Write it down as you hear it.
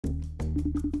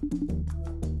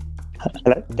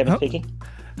Hello, Demis speaking.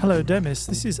 Hello, Demis.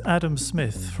 This is Adam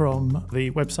Smith from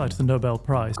the website of the Nobel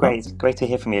Prize. Great to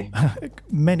hear from you.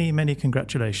 Many, many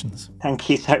congratulations. Thank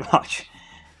you so much.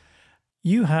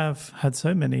 You have had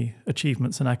so many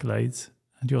achievements and accolades,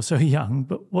 and you're so young,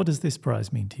 but what does this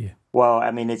prize mean to you? Well, I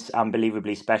mean, it's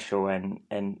unbelievably special, and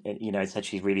it's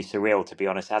actually really surreal, to be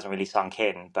honest. It hasn't really sunk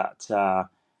in, but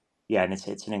yeah, and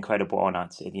it's an incredible honor.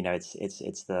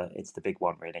 It's the big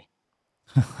one, really.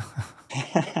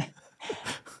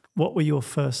 What were your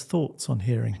first thoughts on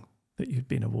hearing that you'd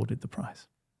been awarded the prize?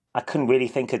 I couldn't really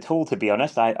think at all, to be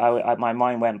honest. My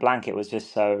mind went blank. It was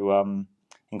just so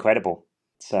incredible.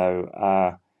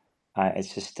 So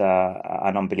it's just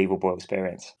an unbelievable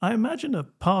experience. I imagine a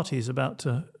party is about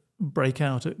to break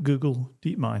out at Google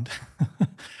DeepMind.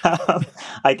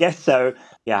 I guess so.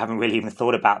 Yeah, I haven't really even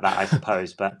thought about that, I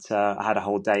suppose. But I had a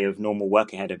whole day of normal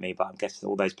work ahead of me. But I guess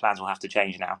all those plans will have to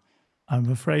change now. I'm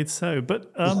afraid so,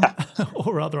 but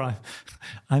or rather,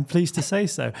 I'm pleased to say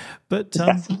so. But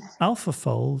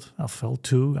AlphaFold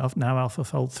 2, now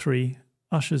AlphaFold 3,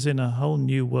 ushers in a whole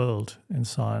new world in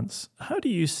science. How do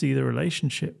you see the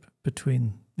relationship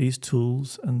between these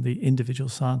tools and the individual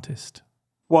scientist?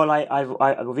 Well,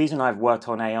 the reason I've worked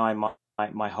on AI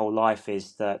my whole life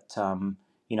is that I'm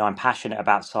passionate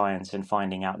about science and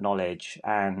finding out knowledge,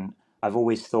 and I've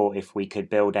always thought if we could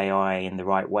build AI in the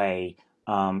right way,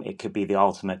 it could be the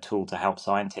ultimate tool to help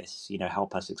scientists,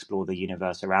 help us explore the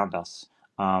universe around us.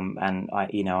 And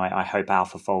I hope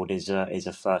AlphaFold is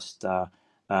a first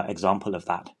example of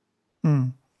that.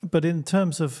 But in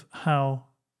terms of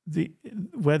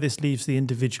where this leaves the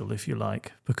individual, if you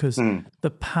like, because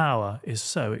the power is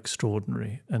so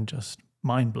extraordinary and just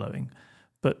mind-blowing,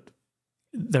 but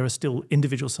there are still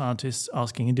individual scientists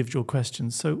asking individual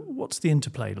questions. So what's the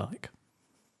interplay like?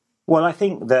 Well, I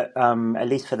think that at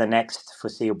least for the next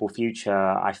foreseeable future,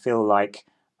 I feel like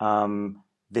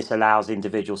this allows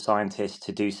individual scientists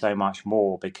to do so much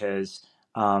more because,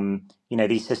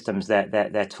 these systems,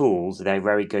 they're tools. They're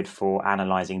very good for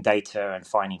analyzing data and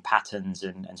finding patterns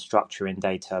and structure in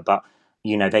data. But,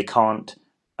 they can't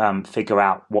figure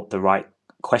out what the right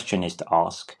question is to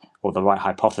ask or the right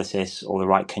hypothesis or the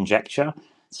right conjecture.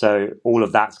 So all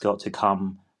of that's got to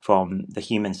come from the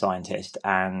human scientist.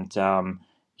 And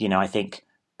I think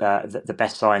the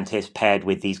best scientists paired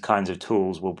with these kinds of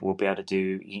tools will be able to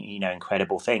do,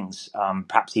 incredible things,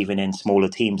 perhaps even in smaller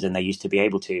teams than they used to be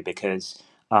able to, because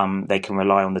they can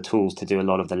rely on the tools to do a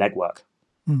lot of the legwork.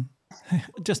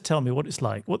 Just tell me what it's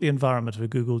like, what the environment of a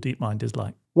Google DeepMind is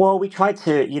like. Well, we tried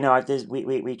to,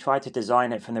 we tried to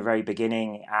design it from the very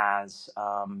beginning as,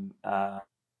 sort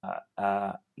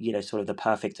of the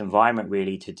perfect environment,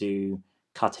 really, to do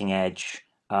cutting edge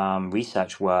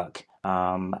research work.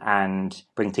 And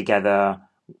bring together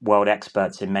world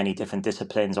experts in many different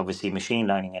disciplines, obviously machine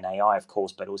learning and AI, of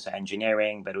course, but also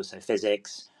engineering, but also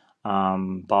physics,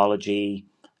 biology,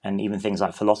 and even things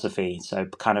like philosophy. So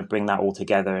kind of bring that all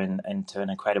together into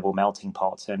an incredible melting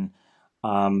pot and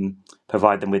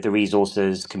provide them with the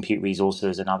resources, compute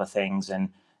resources and other things.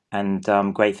 And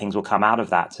great things will come out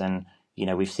of that. And,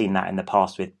 we've seen that in the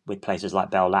past with places like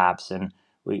Bell Labs. And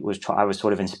I was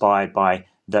sort of inspired by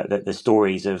the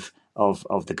stories of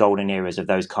the golden eras of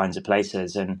those kinds of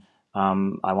places, and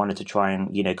I wanted to try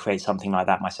and create something like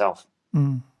that myself.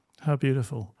 How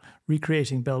beautiful!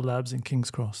 Recreating Bell Labs in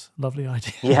King's Cross, lovely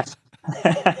idea. Yes,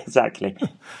 exactly.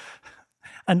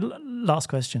 And last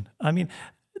question: I mean,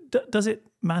 does it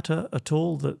matter at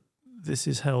all that this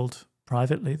is held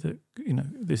privately? That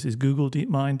this is Google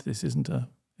DeepMind. This isn't a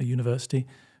university.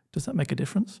 Does that make a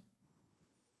difference?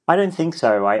 I don't think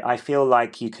so. I feel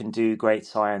like you can do great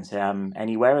science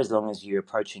anywhere as long as you're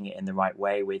approaching it in the right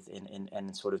way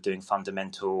and sort of doing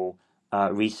fundamental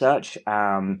research.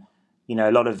 A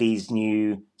lot of these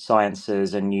new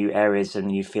sciences and new areas and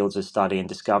new fields of study and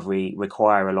discovery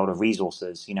require a lot of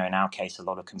resources, in our case, a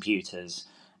lot of computers.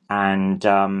 And,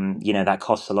 that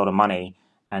costs a lot of money.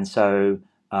 And so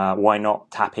why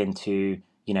not tap into,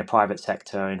 private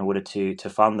sector in order to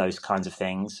fund those kinds of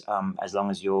things, as long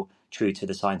as you're true to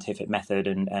the scientific method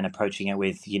and approaching it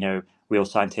with, real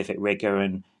scientific rigor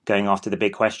and going after the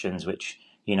big questions, which,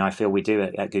 I feel we do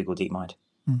at Google DeepMind.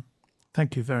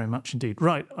 Thank you very much indeed.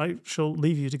 Right, I shall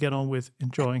leave you to get on with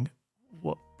enjoying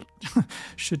what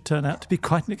should turn out to be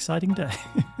quite an exciting day.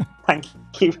 Thank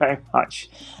you very much.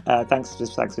 Thanks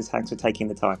for taking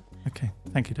the time. Okay,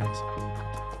 thank you, Demis.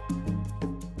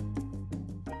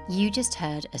 You just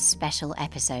heard a special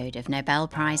episode of Nobel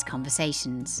Prize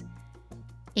Conversations.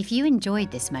 If you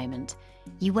enjoyed this moment,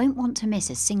 you won't want to miss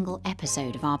a single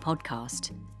episode of our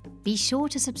podcast. Be sure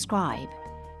to subscribe.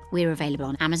 We're available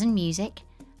on Amazon Music,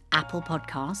 Apple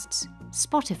Podcasts,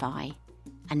 Spotify,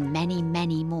 and many,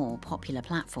 many more popular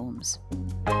platforms.